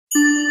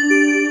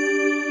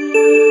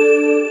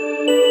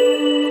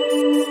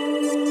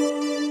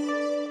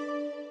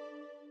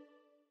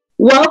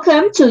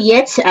Welcome to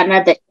yet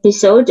another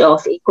episode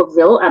of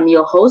Ecoville. I'm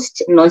your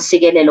host,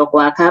 Nonsigele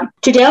Logwaka.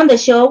 Today on the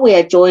show, we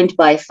are joined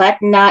by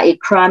Fatna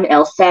Ikrame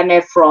El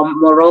Fanne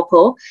from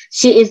Morocco.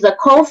 She is the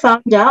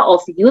co-founder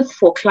of Youth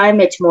for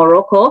Climate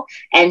Morocco,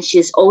 and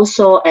she's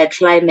also a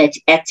climate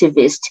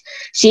activist.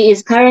 She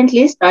is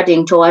currently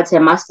studying towards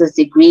a master's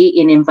degree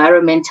in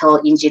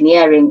environmental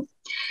engineering.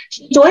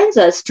 She joins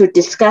us to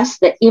discuss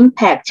the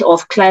impact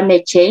of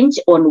climate change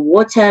on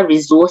water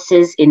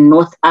resources in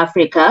North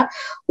Africa,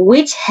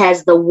 which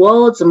has the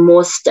world's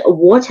most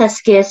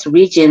water-scarce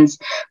regions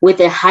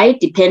with a high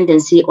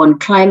dependency on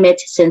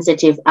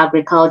climate-sensitive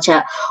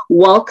agriculture.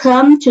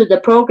 Welcome to the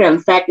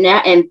program,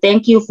 Fatna, and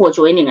thank you for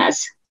joining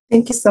us.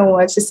 Thank you so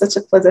much. It's such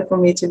a pleasure for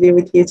me to be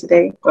with you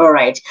today. All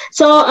right.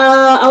 So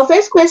our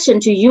first question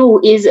to you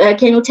is,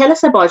 can you tell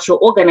us about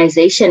your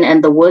organization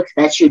and the work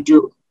that you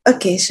do?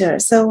 Okay, sure.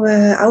 So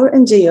our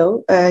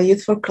NGO,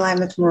 Youth for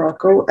Climate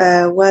Morocco,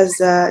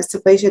 was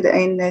established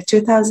in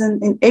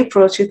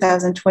April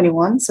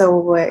 2021.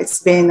 So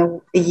it's been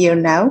a year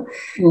now.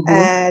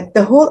 Mm-hmm.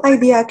 The whole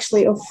idea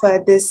actually of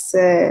this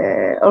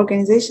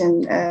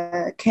organization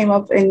came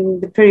up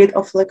in the period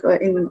of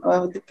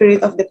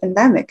the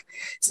pandemic.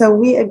 So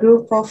we, a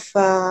group of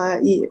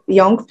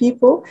young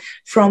people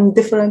from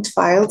different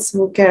fields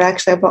who care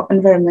actually about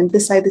environment,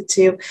 decided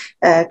to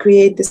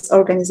create this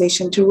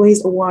organization to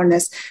raise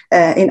awareness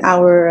in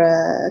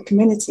our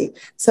community.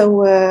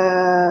 So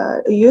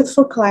Youth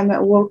for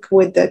Climate work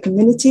with the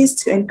communities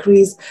to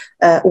increase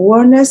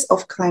awareness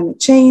of climate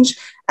change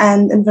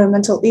and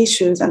environmental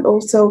issues, and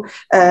also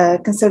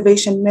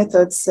conservation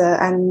methods,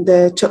 and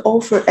to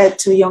offer it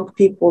to young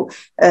people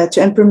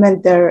to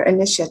implement their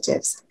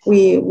initiatives.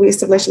 We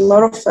established a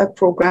lot of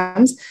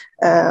programs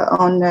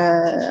on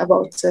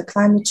about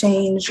climate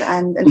change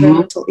and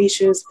environmental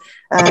issues,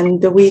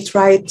 and we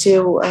try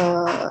to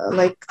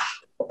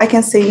I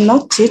can say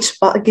not teach,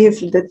 but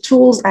give the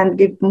tools and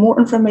give more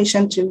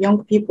information to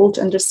young people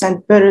to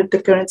understand better the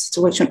current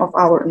situation of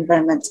our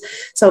environment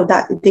so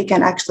that they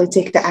can actually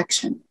take the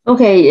action.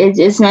 Okay,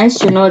 it's nice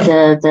to know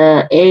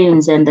the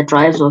aims and the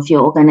drives of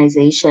your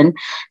organization.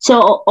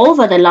 So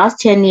over the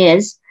last 10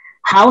 years,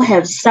 how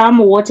have some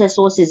water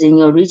sources in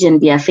your region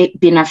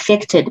been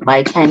affected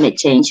by climate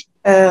change?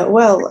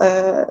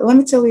 Let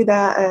me tell you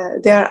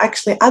that there are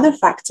actually other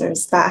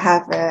factors that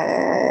have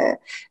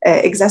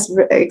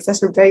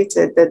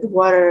exacerbated the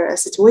water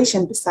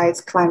situation besides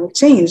climate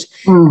change,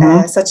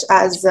 such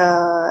as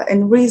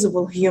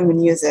unreasonable human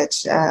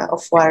usage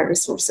of water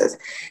resources.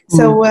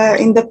 So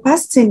in the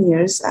past 10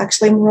 years,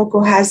 actually,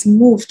 Morocco has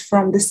moved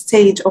from the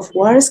stage of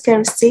water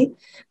scarcity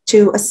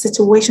to a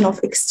situation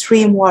of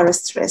extreme water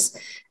stress.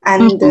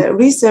 And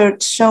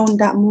research shown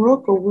that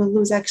Morocco will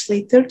lose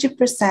actually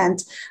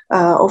 30%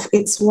 of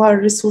its water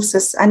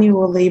resources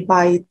annually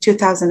by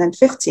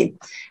 2050.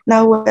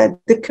 Now,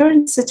 the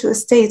current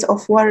state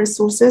of water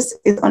resources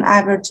is on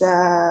average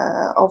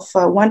of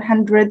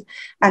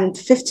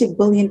 150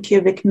 billion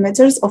cubic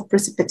meters of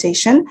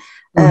precipitation,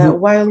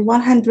 while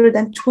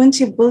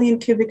 120 billion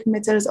cubic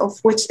meters of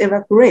which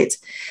evaporate.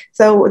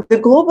 So the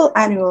global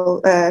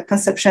annual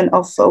consumption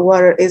of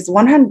water is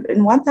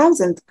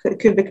 1,000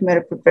 cubic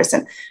meter per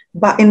person.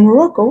 But in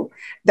Morocco,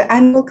 the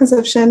annual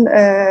consumption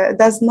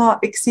does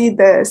not exceed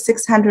the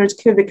 600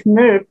 cubic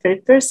meter per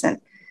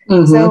person.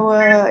 So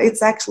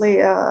it's actually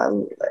a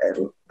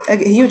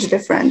huge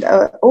difference.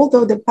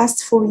 Although the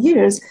past 4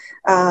 years,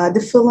 the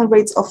filling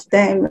rates of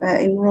them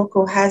in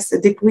Morocco has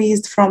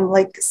decreased from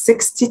like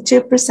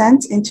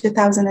 62% in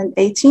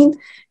 2018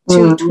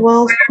 to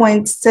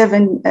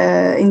 12.7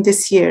 in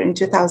this year, in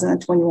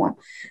 2021.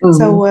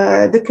 So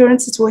the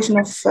current situation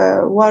of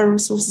water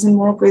resources in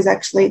Morocco is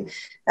actually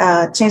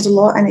changed a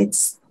lot, and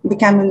it's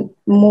becoming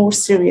more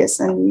serious.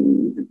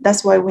 And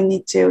that's why we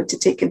need to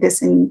take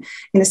this in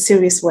a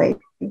serious way.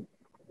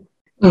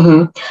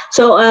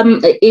 So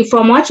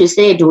from what you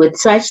said, with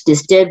such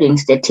disturbing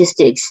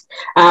statistics,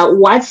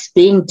 what's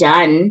being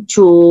done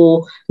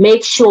to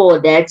make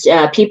sure that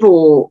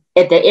people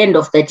at the end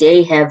of the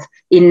day have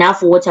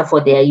enough water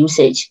for their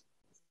usage?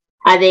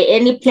 Are there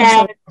any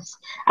plans?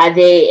 Are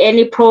there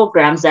any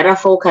programs that are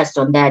focused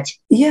on that?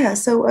 Yeah,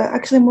 so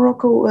actually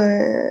Morocco,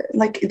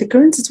 like the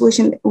current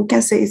situation, we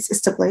can say it's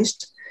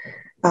established.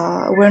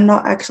 We're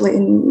not actually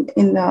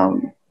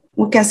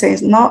we can say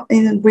it's not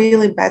in a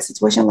really bad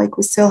situation, like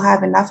we still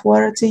have enough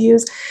water to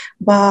use.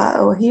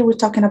 But here we're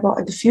talking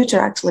about the future,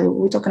 actually.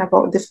 We're talking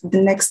about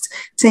the next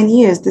 10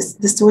 years. The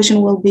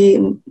situation will be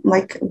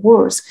like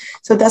worse.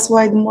 So that's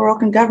why the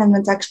Moroccan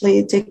government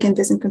actually taking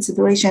this in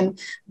consideration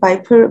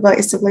by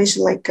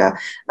establishing like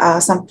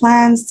some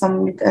plans,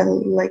 some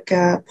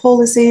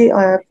policies,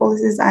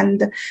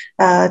 and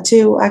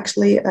to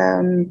actually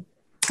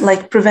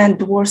like prevent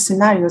the worst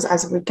scenarios,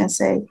 as we can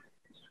say.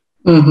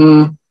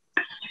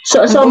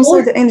 So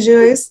also the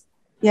NGOs,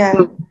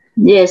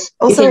 yes.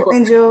 Also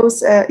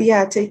NGOs,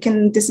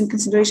 taking this in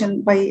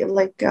consideration by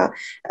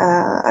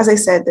as I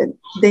said, that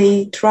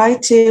they try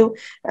to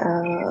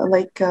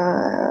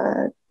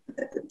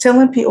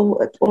telling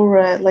people or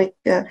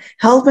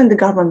helping the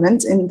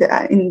government in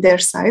their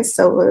side.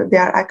 So they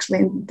are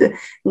actually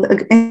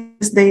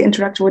they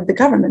interact with the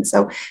government.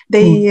 So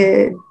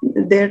their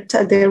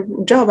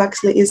job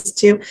actually is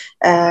to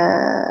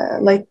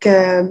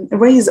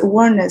raise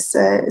awareness,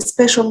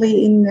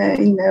 especially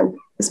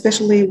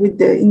with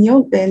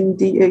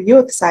the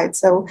youth side.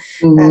 So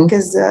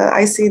because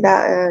I see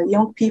that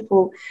young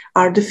people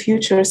are the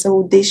future,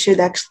 so they should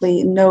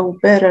actually know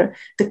better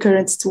the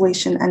current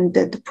situation and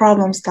the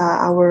problems that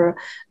our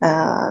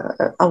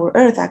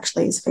earth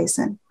actually is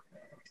facing.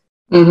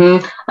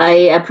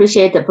 I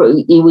appreciate I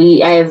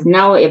have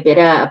now a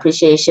better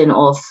appreciation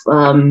of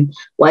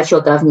what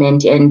your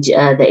government and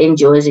the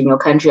NGOs in your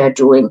country are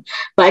doing.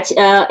 But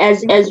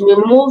as we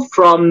move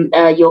from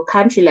your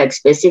country, like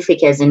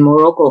specific as in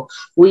Morocco,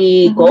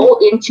 we go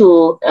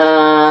into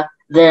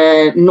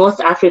the North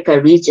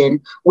Africa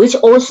region, which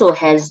also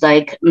has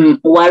like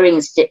worrying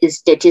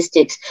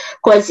statistics.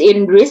 Because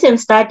in recent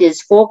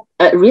studies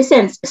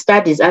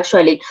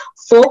actually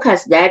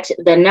focus that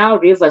the Nile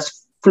River's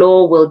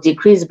flow will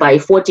decrease by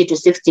 40 to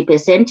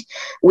 60%,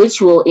 which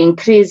will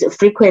increase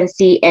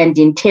frequency and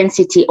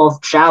intensity of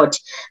drought,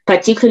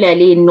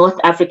 particularly in North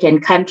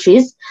African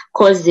countries,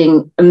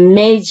 causing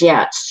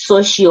major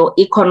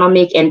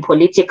socio-economic and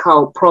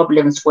political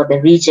problems for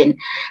the region.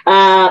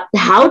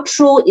 How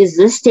true is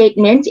this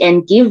statement,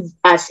 and give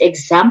us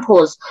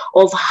examples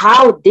of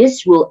how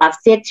this will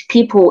affect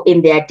people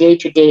in their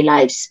day-to-day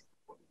lives?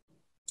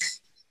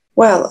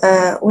 Well,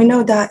 we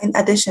know that in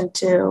addition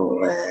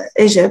to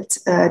Egypt,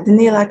 the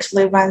Nile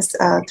actually runs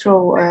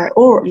through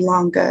or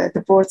along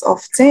the borders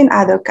of 10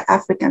 other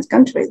African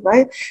countries,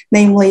 right?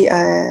 Namely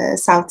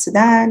South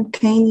Sudan,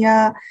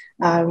 Kenya,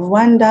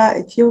 Rwanda,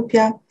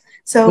 Ethiopia.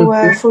 So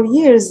for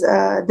years,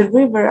 the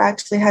river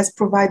actually has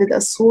provided a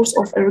source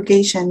of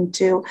irrigation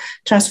to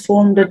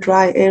transform the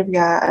dry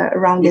area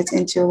around it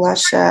into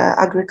lush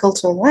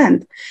agricultural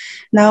land.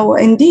 Now,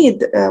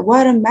 indeed,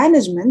 water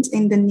management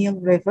in the Nile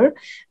River,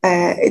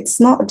 it's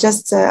not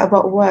just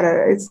about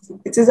water.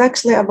 It is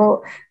actually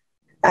about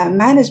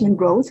management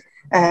growth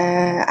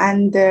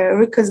and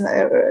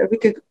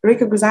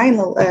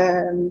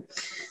recognizing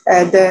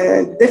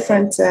the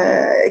different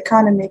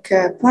economic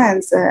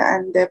plans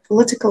and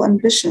political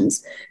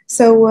ambitions.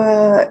 So,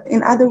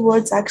 in other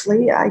words,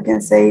 actually, I can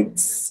say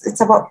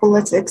it's about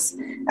politics,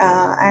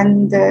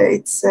 and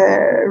it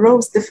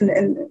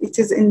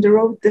is in the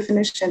raw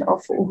definition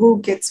of who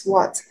gets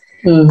what.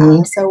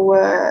 In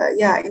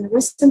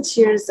recent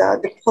years,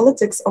 the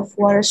politics of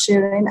water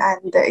sharing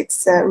and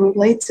its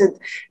related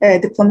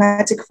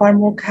diplomatic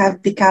framework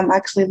have become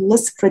actually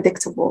less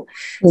predictable.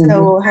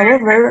 So,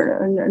 however,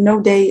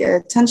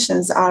 nowadays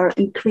tensions are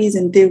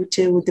increasing due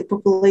to the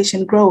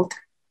population growth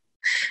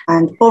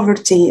and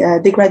poverty,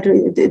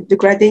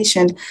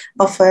 degradation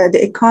of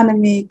the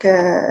economic,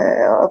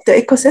 of the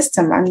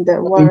ecosystem and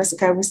the water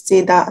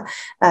scarcity that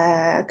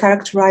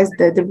characterize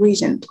the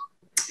region.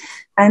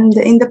 And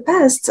in the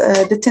past,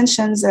 the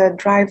tensions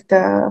derived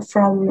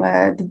from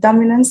the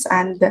dominance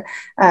and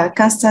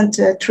constant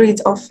threat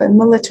of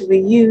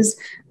military use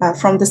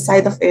from the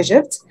side of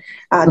Egypt,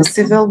 the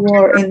civil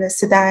war in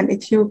Sudan,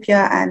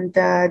 Ethiopia, and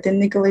the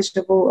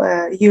negligible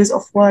use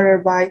of water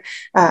by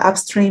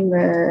upstream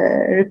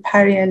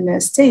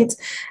riparian states.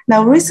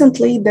 Now,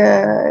 recently,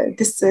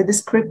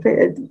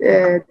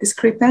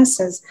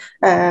 discrepancies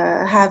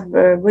have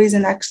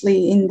risen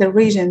actually in the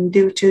region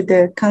due to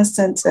the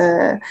constant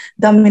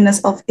dominance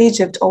of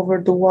Egypt over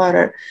the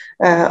water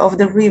of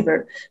the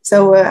river.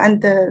 So, and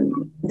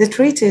the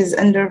treaties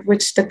under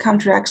which the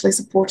country actually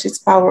supports its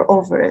power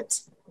over it.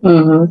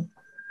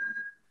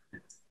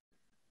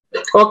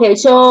 Okay,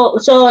 so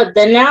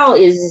the Nile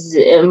is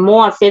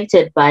more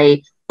affected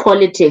by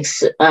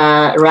politics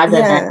rather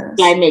than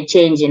climate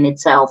change in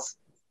itself.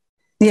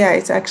 Yeah,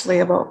 it's actually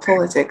about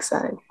politics.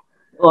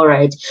 All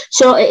right.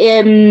 So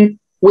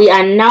we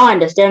are now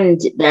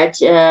understand that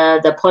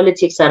the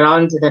politics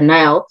around the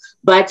Nile,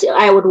 but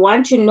I would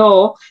want to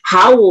know,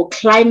 how will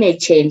climate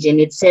change in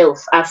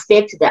itself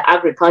affect the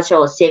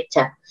agricultural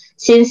sector?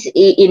 Since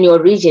in your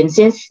region,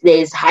 since there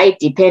is high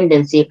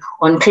dependency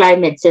on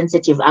climate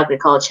sensitive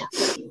agriculture?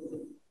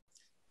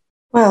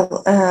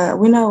 Well,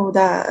 we know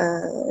that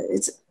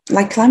it's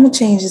like climate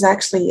change is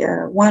actually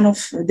one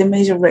of the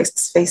major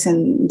risks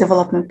facing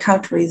developing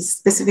countries,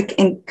 specific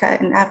in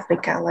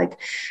Africa, like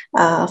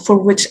for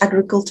which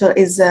agriculture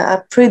is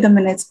a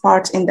predominant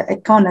part in the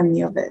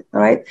economy of it,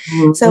 right?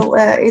 So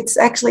it's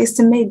actually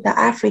estimated that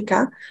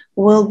Africa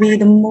will be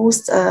the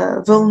most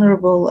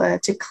vulnerable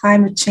to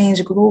climate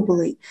change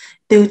globally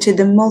due to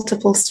the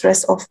multiple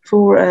stress of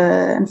poor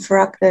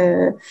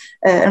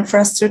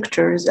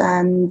infrastructures,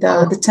 and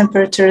the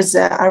temperatures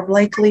are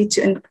likely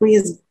to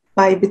increase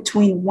by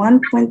between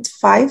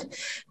 1.5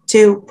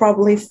 to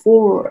probably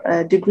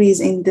 4 degrees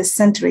in this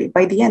century,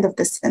 by the end of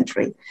this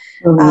century.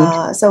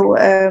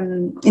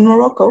 In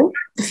Morocco,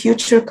 the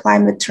future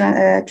climate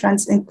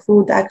trends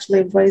include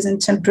actually rising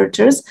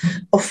temperatures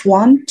of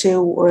 1 to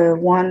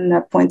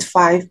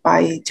 1.5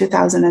 by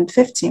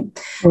 2050,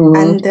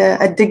 and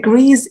a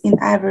decrease in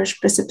average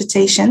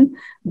precipitation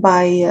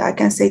by, I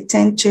can say,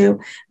 10 to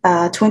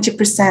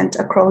 20%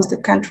 across the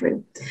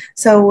country.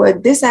 So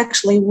this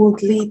actually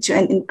would lead to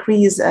an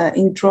increase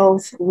in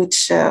drought,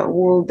 which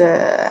would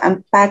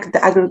impact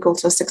the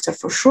agricultural sector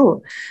for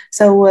sure.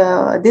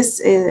 So this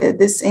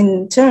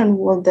in turn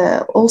will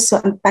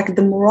also impact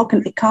the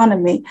Moroccan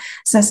economy,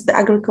 since the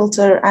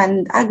agriculture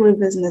and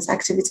agribusiness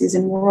activities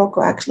in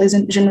Morocco actually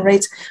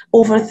generate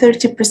over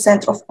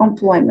 30% of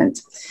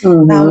employment.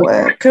 Now,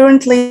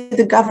 currently,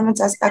 the government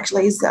is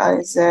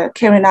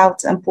carrying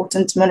out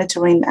important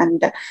monitoring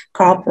and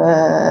crop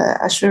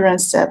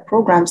assurance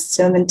programs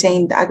to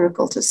maintain the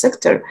agriculture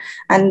sector.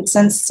 And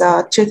since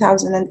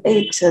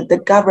 2008, the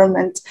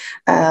government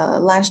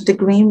launched the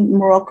Green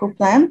Morocco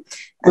Plan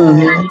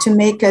to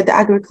make the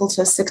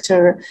agriculture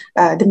sector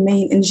the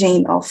main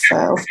engine of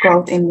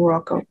growth in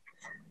Morocco.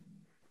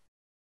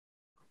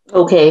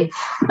 Okay.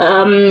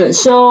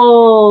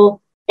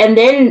 And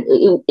then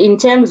in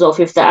terms of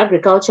if the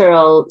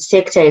agricultural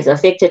sector is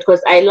affected,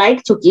 because I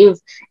like to give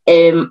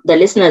the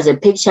listeners a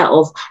picture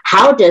of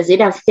how does it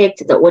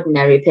affect the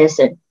ordinary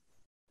person?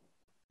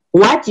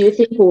 What do you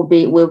think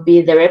will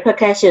be the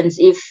repercussions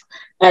if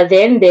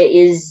then there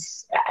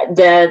is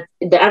the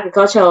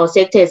agricultural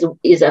sector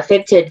is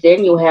affected?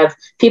 Then you have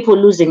people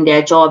losing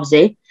their jobs,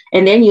 and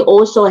then you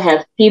also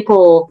have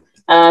people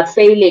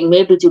failing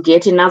maybe to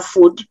get enough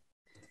food.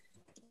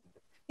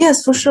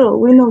 Yes, for sure.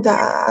 We know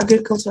that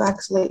agriculture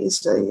actually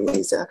is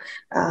the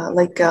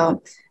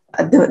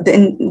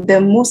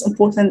most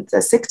important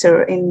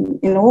sector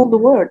in all the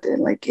world,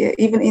 like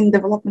even in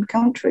development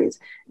countries,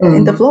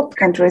 in developed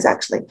countries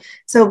actually.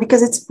 So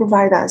because it's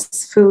provide us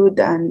food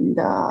and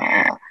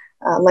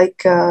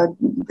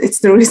it's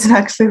the reason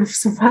actually we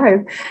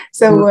survive.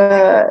 So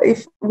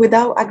if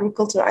without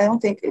agriculture, I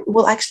don't think it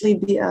will actually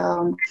be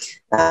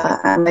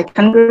like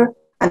hunger.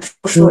 And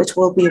for sure, it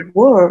will be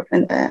war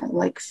in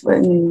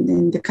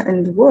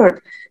the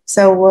world.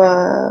 So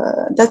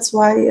that's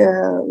why,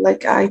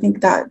 I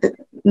think that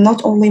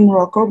not only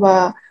Morocco,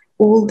 but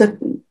all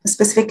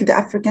specifically the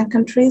African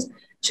countries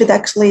should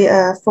actually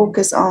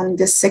focus on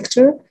this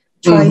sector,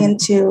 trying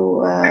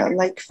to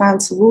find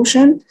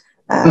solution,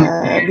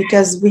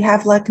 because we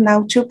have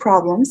now two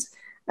problems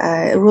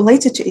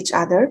related to each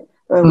other.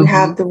 We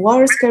have the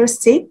water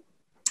scarcity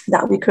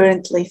that we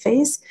currently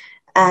face,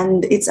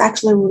 and it's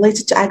actually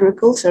related to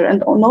agriculture,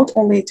 and not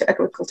only to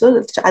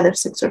agriculture, to other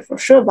sectors for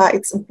sure, but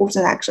it's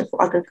important actually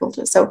for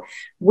agriculture. So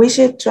we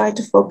should try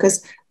to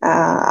focus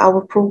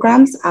our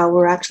programs,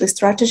 our actually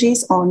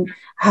strategies on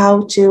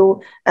how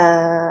to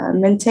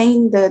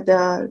maintain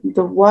the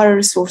water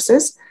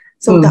resources,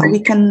 so that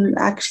we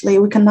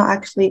cannot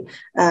actually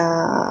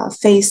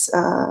face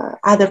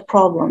other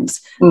problems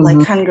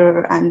like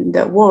hunger and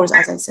wars,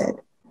 as I said.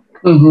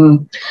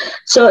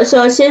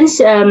 So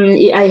since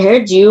I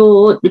heard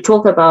you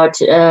talk about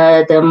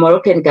the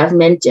Moroccan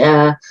government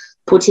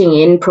putting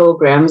in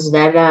programs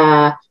that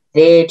are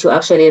there to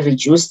actually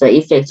reduce the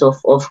effects of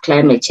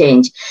climate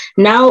change.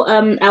 Now,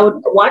 I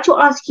would want to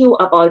ask you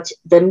about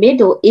the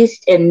Middle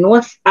East and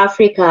North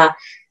Africa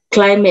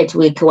Climate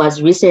Week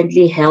was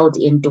recently held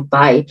in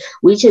Dubai,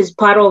 which is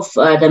part of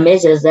the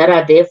measures that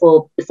are there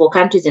for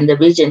countries in the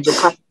region to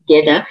come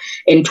together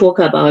and talk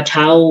about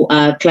how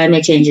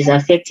climate change is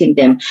affecting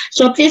them.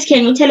 So please,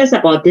 can you tell us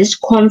about this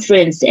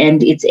conference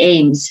and its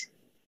aims?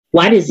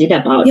 What is it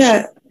about?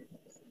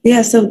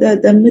 Yeah, so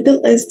the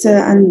Middle East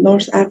and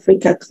North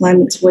Africa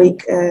Climate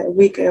Week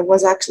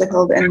was actually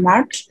held in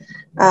March.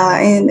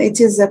 And it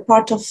is a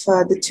part of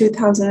the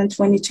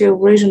 2022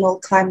 Regional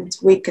Climate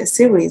Week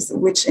series,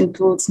 which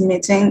includes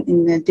meeting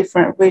in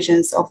different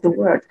regions of the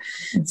world.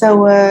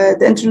 So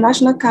the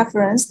international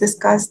conference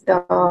discussed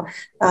the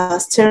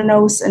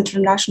strenuous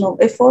international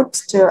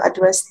efforts to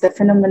address the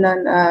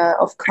phenomenon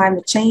of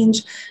climate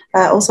change,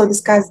 also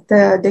discussed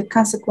the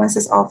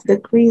consequences of the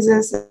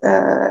crisis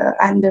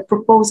and the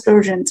proposed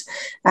urgent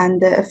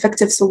and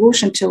effective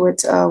solution to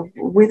it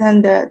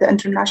within the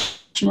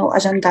international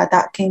agenda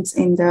that came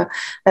in the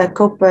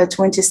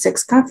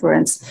COP26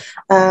 conference.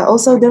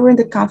 Also during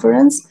the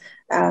conference,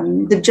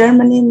 the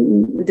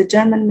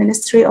German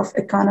Ministry of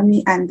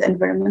Economy and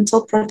Environmental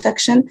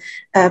Protection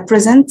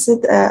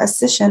presented a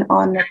session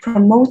on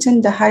promoting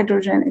the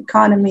hydrogen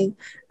economy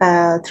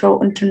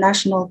through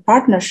international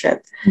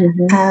partnership.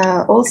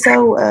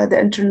 Also, the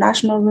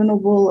International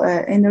Renewable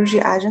Energy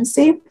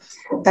Agency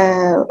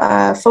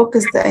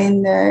focused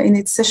in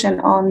its session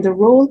on the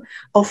role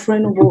of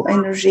renewable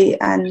energy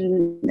and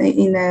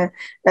in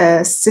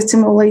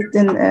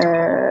stimulating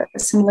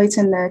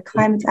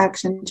climate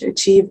action to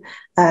achieve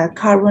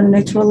carbon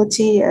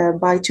neutrality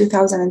by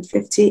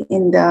 2050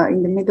 in the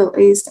Middle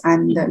East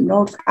and the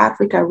North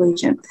Africa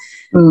region.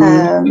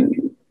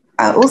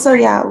 Also,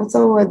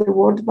 the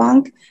World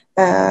Bank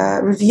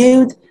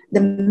reviewed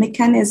the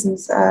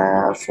mechanisms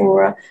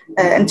for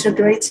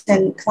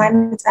integrating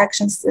climate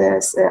actions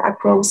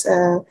across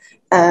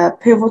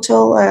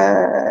pivotal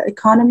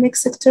economic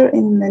sector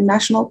in the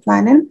national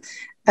planning.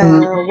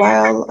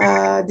 While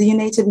the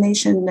United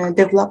Nations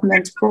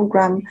Development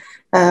Program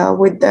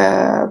with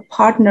the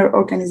partner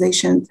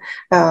organizations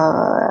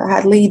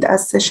had led a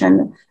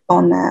session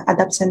on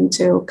adapting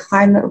to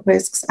climate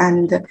risks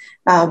and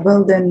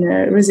building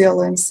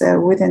resilience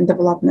within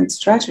development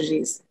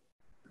strategies.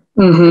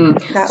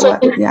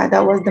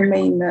 That was the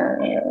main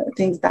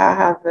things that I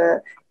have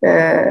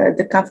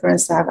the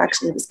conference have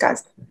actually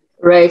discussed.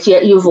 Right. Yeah,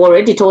 you've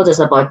already told us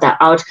about the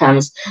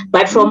outcomes,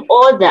 but from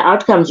all the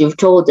outcomes you've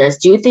told us,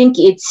 do you think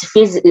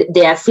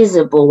they are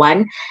feasible,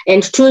 one?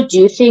 And two, do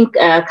you think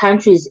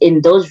countries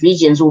in those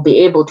regions will be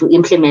able to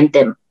implement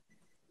them?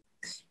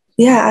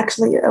 Yeah,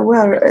 actually,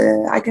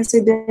 I can say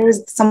there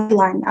is some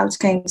line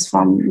outcomes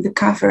from the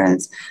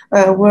conference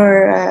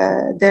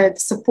where the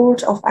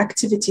support of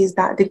activities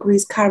that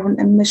decrease carbon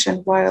emission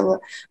while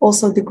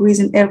also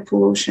decreasing air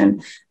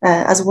pollution,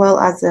 as well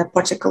as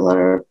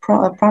particular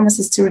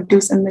promises to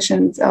reduce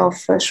emissions of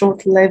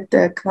short-lived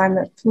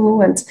climate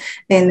polluants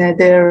in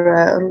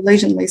their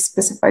regionally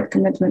specified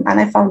commitment. And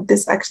I found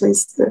this actually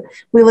is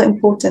really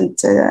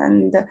important,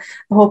 and I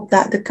hope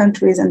that the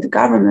countries and the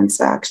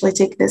governments actually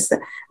take this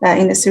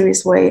in a serious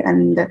way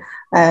and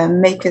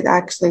make it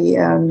actually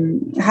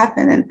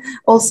happen. And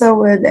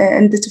also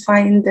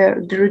identifying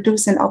the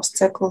reducing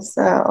obstacles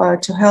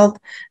to health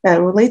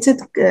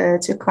related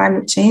to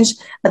climate change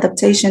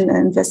adaptation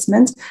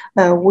investment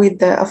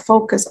with a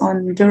focus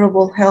on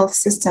durable health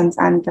systems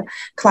and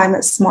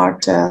climate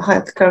smart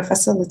healthcare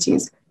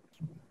facilities.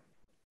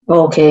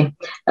 Okay.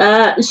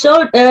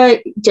 So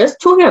just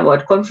talking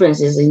about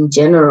conferences in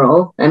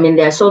general, I mean,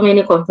 there are so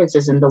many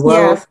conferences in the world,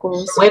 yeah, of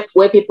course,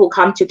 where people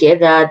come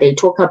together, they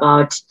talk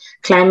about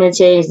climate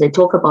change, they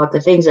talk about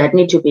the things that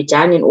need to be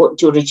done in order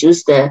to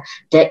reduce the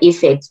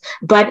effects.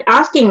 But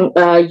asking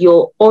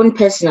your own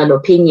personal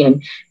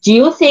opinion, do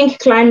you think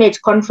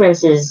climate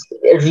conferences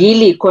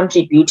really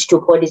contribute to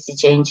policy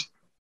change?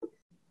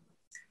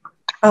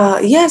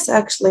 Yes,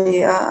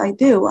 actually, I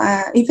do.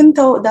 Even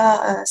though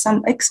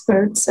some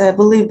experts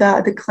believe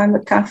that the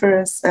climate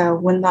conference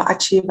will not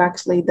achieve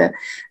actually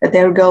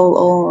their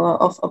goal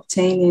of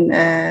obtaining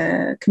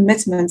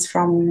commitments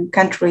from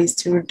countries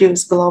to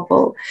reduce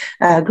global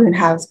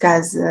greenhouse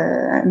gas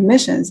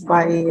emissions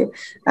by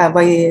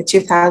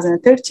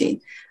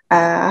 2030.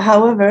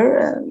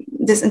 However,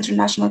 this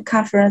international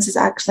conferences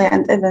actually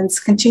and events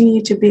continue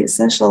to be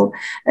essential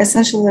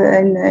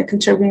in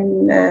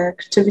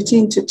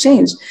contributing to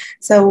change.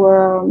 So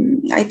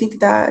I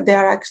think that they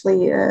are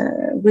actually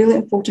really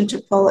important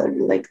to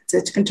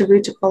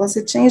contribute to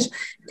policy change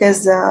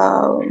because the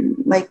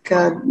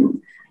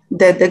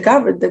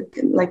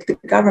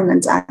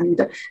government and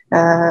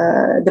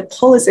the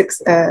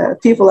politics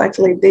people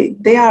actually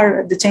they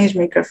are the change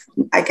maker.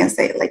 I can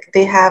say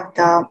they have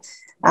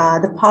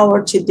the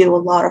power to do a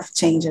lot of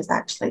changes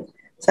actually.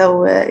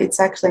 So it's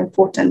actually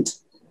important.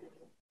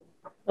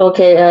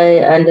 Okay,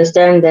 I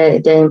understand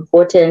the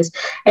importance.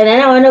 And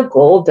then I want to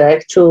go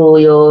back to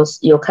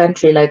your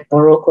country, like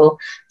Morocco.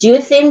 Do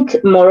you think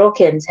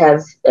Moroccans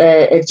have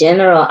a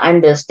general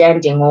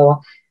understanding or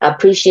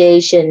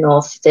appreciation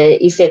of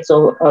the effects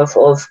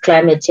of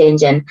climate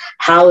change and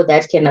how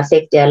that can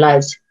affect their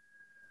lives?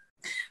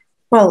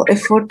 Well,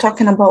 if we're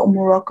talking about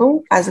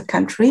Morocco as a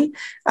country,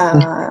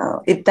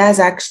 it does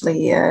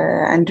actually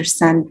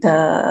understand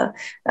the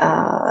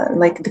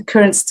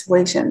current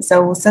situation.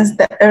 So since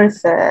the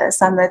Earth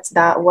Summit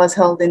that was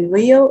held in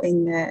Rio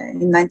in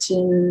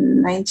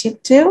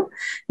 1992,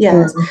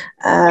 yes,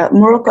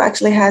 Morocco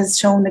actually has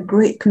shown a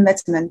great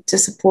commitment to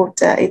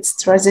support its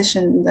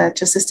transition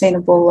to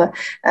sustainable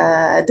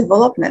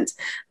development.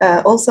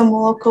 Also,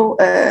 Morocco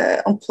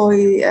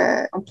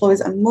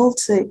employs a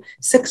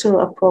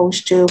multi-sectoral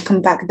approach to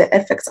combat the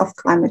effects of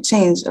climate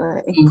change,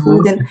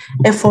 including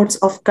efforts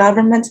of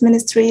government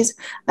ministries,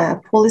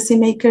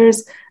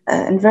 policymakers,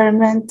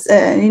 environment,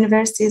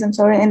 universities, and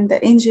the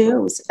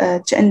NGOs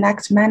to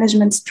enact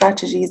management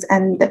strategies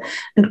and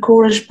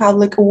encourage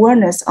public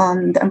awareness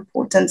on the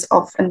importance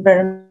of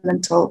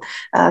environmental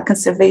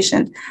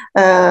conservation.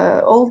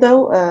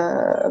 Although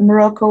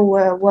Morocco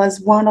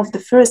was one of the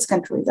first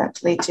countries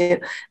actually to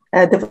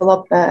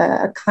develop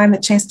a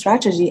climate change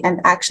strategy and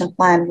action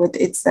plan with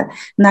its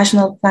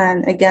national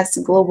plan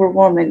against global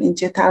warming in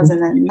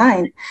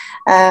 2009.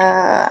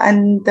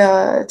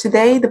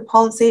 Today, the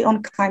policy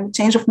on climate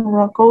change of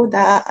Morocco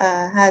that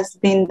has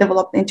been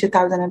developed in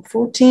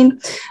 2014,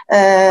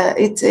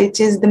 it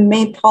is the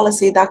main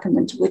policy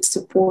document which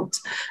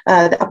supports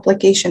the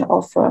application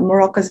of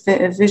Morocco's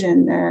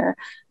vision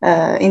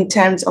in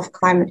terms of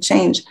climate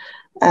change.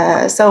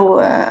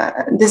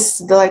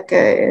 This is like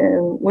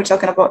we're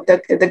talking about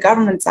the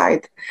government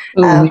side,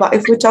 Mm-hmm. but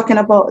if we're talking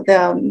about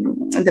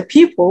the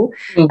people,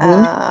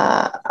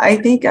 Mm-hmm. I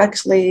think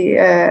actually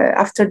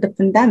after the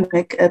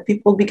pandemic,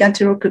 people began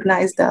to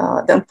recognize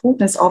the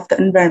importance of the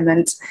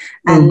environment,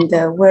 and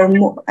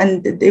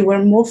they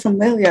were more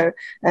familiar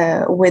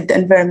with the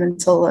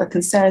environmental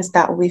concerns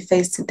that we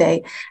face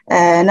today.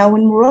 Now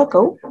in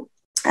Morocco,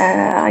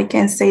 I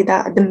can say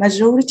that the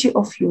majority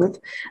of youth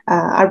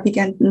are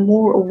began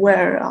more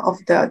aware of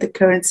the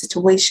current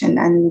situation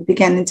and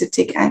beginning to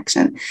take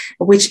action,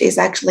 which is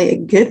actually a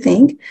good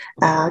thing,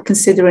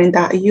 considering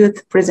that youth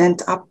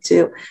present up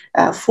to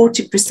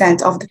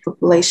 40% of the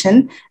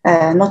population,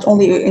 not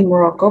only in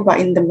Morocco, but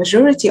in the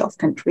majority of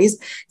countries.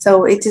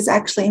 So it is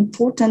actually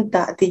important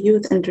that the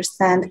youth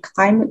understand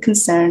climate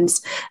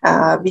concerns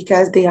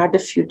because they are the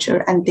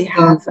future and they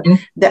have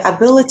the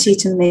ability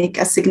to make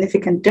a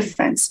significant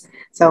difference.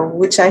 So,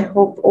 which I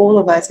hope all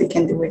of us we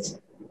can do it.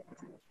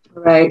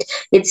 Right.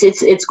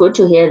 It's good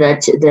to hear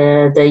that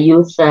the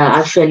youth are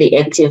actually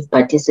active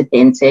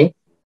participants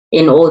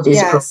in all these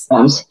Yes.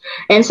 programs.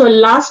 And so,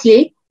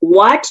 lastly,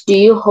 what do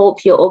you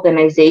hope your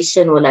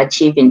organization will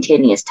achieve in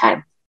 10 years'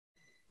 time?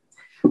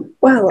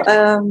 Well,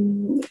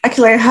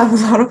 actually, I have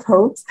a lot of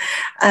hopes.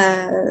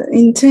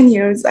 In 10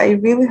 years, I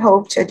really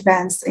hope to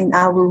advance in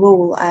our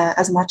role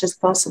as much as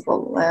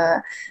possible,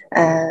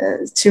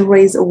 to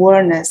raise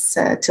awareness,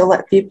 to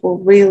let people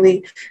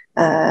really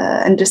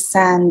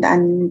understand,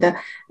 and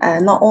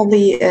not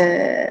only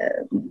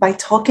by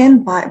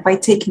talking, but by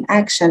taking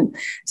action.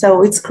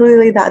 So it's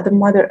clearly that the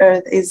Mother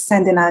Earth is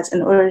sending us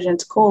an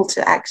urgent call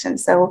to action.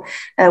 So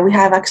we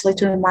have actually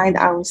to remind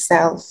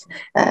ourselves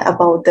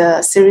about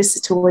the serious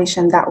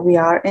situation that we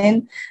are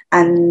in,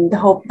 and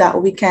hope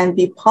that we can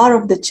be part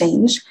of the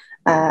change,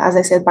 as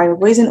I said, by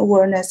raising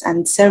awareness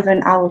and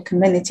serving our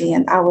community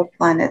and our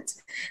planet.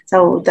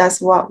 So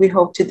that's what we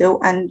hope to do.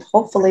 And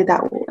hopefully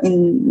that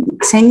in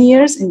 10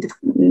 years, in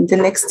the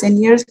next 10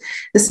 years,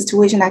 the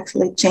situation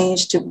actually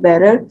changed to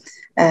better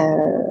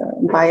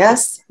by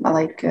us.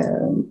 Like,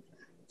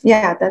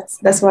 yeah,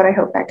 that's what I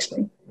hope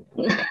actually.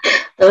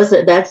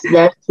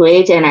 That's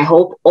great, and I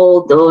hope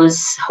all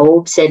those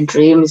hopes and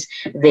dreams,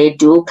 they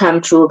do come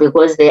true,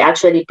 because they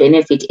actually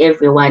benefit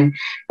everyone.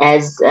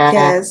 As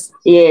Yes.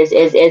 Yes,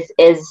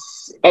 as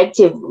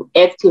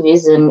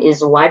activism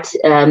is what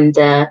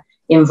the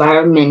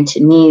environment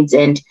needs,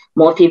 and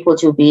more people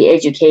to be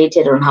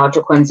educated on how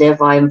to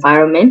conserve our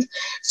environment.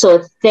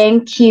 So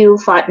thank you,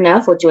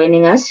 Fatna, for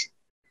joining us.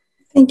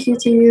 Thank you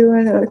to you.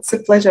 It's a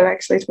pleasure,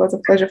 actually. It was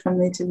a pleasure for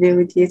me to be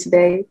with you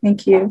today.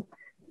 Thank you.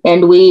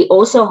 And we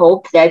also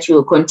hope that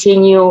you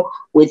continue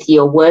with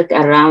your work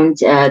around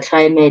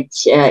climate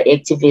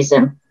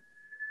activism.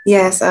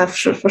 Yes,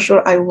 for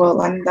sure I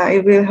will. And I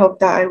really hope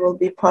that I will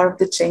be part of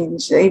the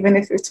change, even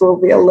if it will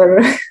be a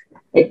little.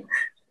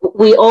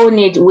 We all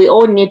need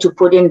to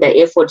put in the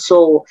effort.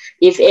 So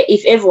if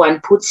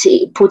everyone puts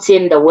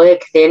in the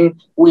work, then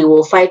we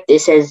will fight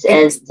this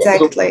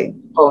Exactly.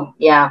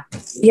 Yeah.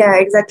 Yeah,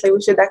 exactly.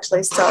 We should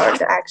actually start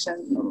the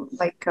action.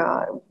 Like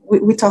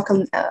we talk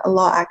a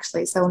lot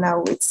actually. So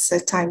now it's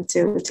time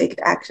to take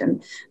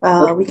action.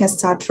 We can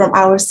start from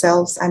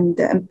ourselves and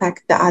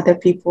impact the other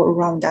people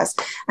around us.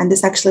 And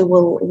this actually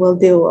will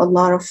do a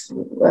lot of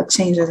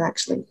changes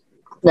actually.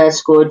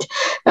 That's good.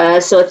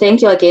 So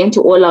thank you again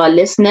to all our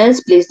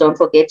listeners. Please don't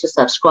forget to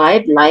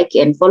subscribe, like,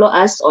 and follow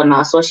us on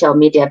our social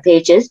media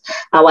pages.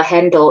 Our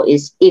handle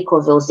is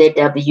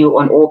EcoVilleZW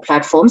on all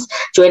platforms.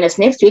 Join us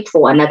next week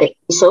for another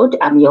episode.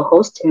 I'm your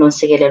host,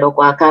 Nonsigele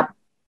Logwaka.